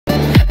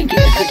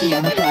party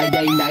on a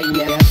Friday night,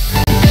 yeah.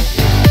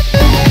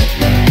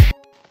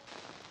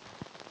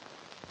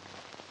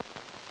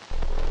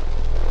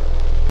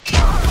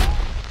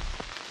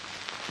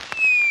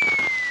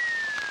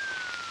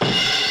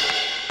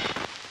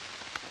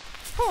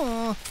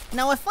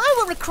 Now if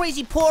I were a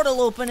crazy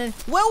portal opening,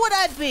 where would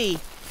I be?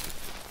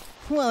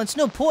 Well, it's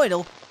no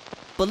portal,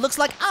 but looks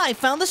like I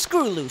found the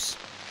screw loose.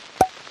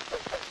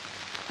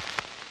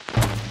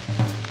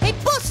 Hey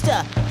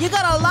Buster, you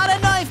got a lot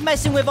of knife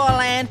messing with our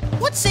land.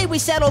 What say we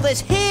settle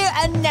this here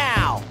and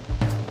now?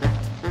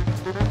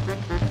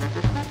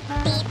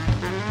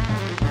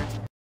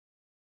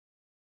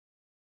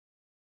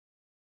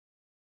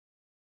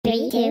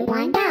 Three, two,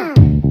 one, go!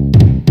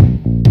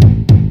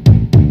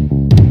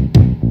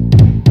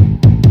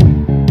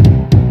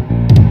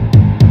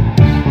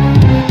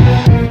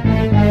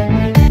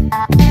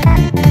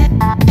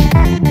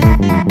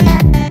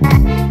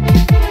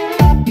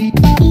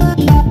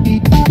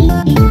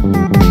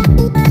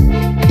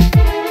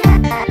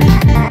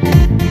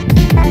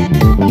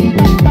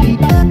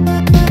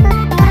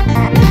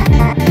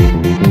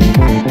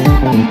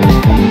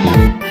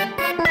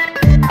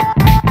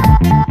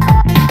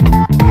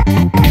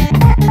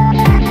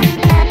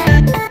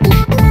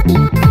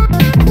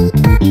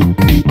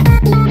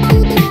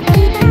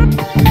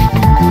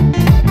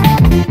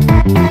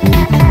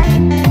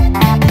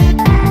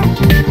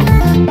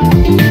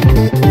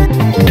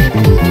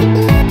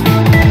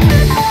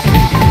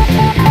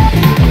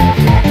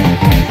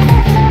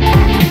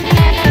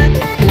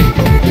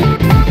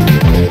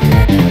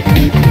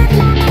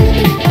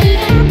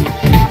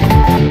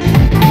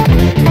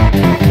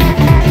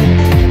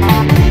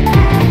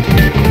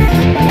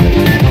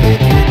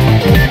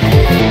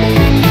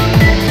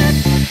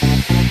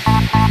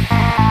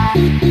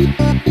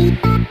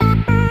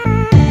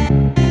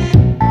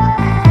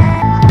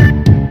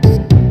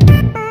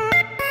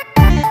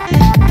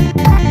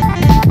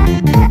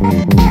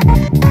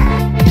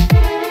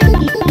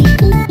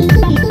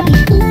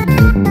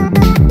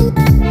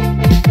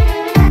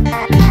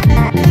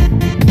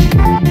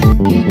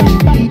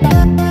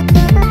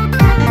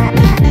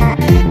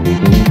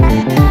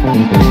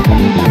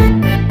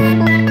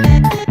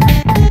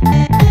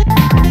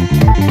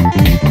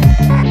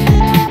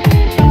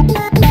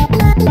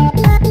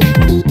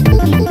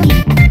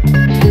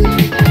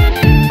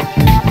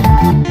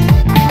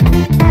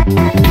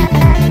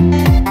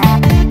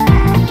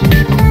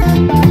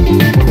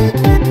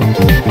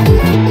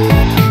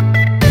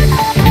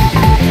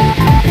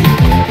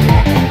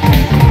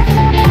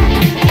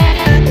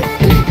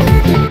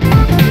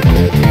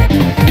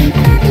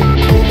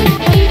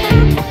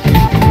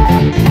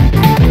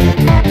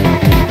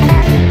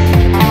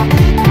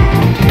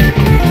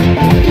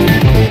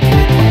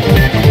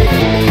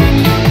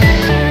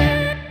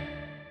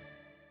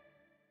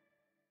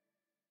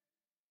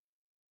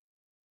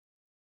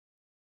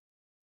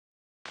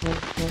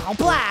 Oh,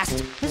 blast!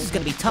 This is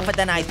gonna be tougher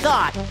than I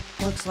thought.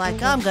 Looks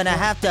like I'm gonna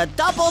have to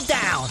double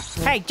down.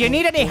 Hey, do you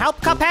need any help,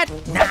 Cuphead?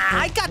 Nah,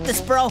 I got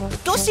this, bro.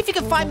 Go see if you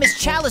can find Miss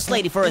Chalice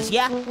Lady for us,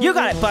 yeah? You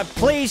got it, but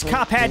please,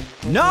 Cuphead,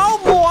 no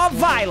more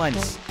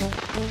violence.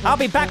 I'll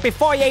be back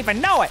before you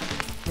even know it.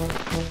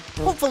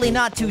 Hopefully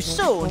not too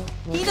soon.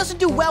 He doesn't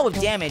do well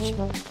with damage.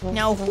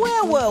 Now,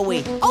 where were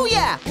we? Oh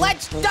yeah,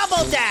 let's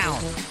double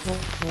down!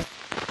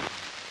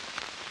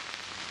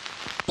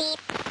 Beep.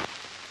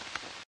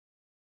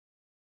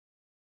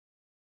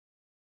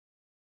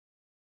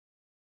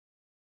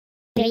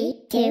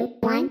 Three, two,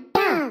 one,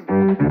 go!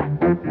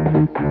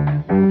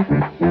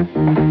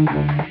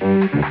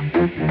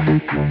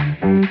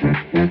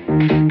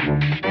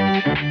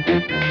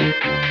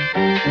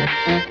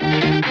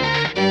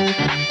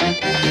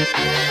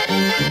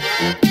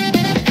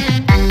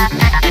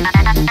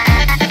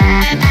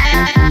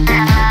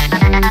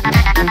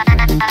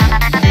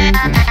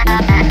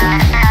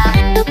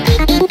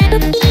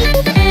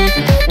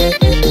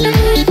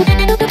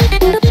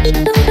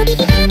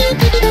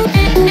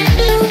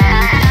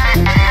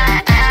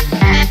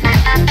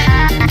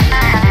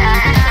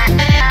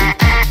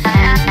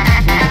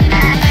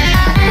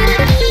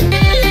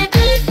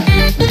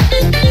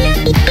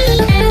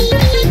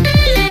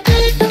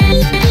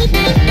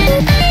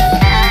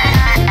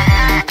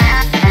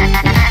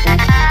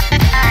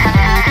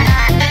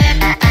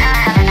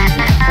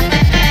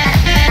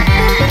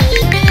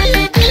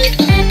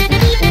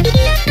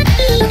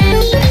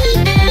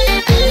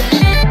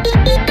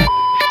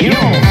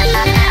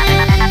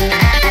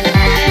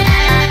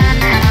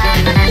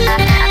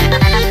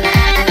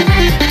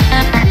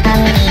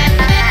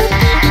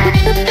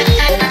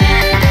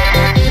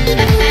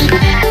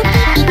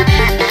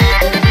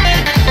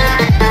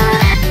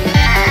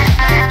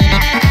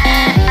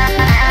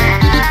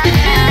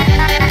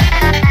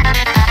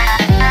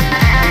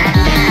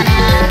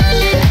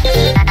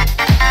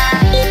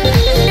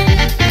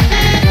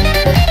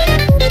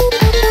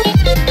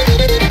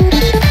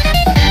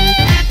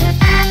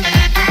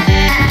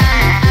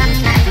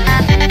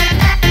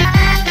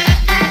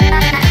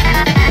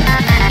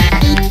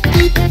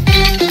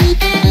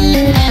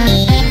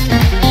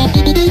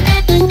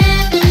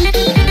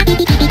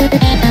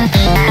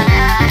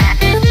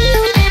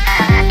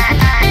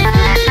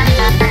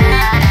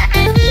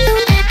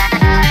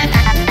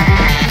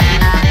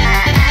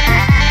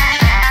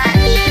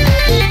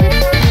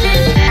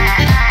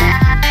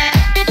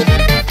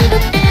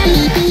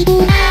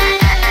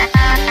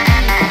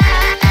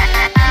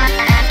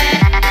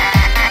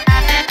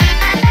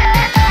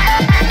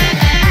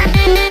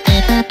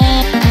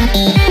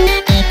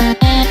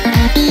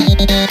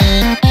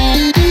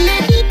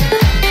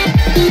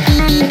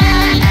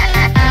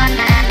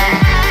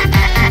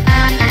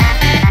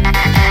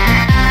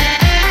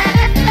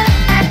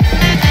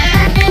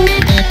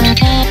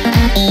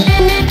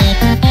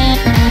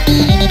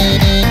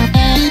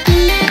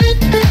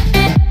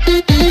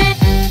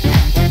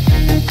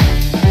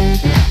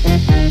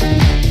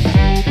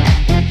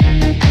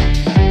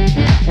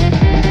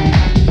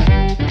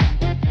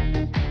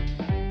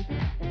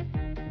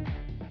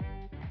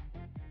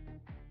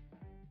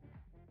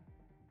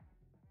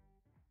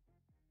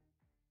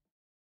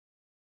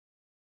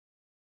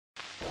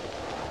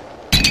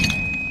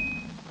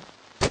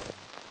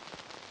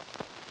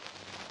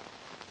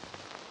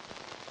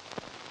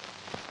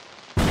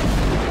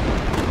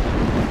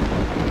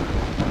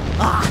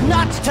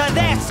 nuts to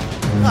this!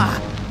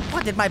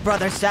 What did my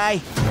brother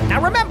say?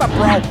 Now remember,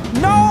 bro,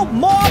 no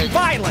more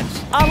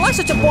violence. Unless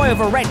it's a boy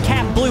with a red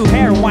cap, blue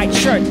hair, and white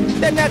shirt.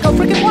 Then go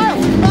freaking wild.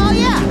 Oh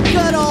yeah,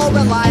 good old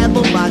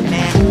reliable mug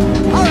man.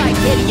 All right,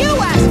 kid, you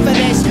asked for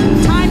this.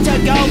 Time to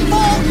go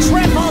full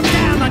triple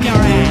down on your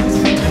ass.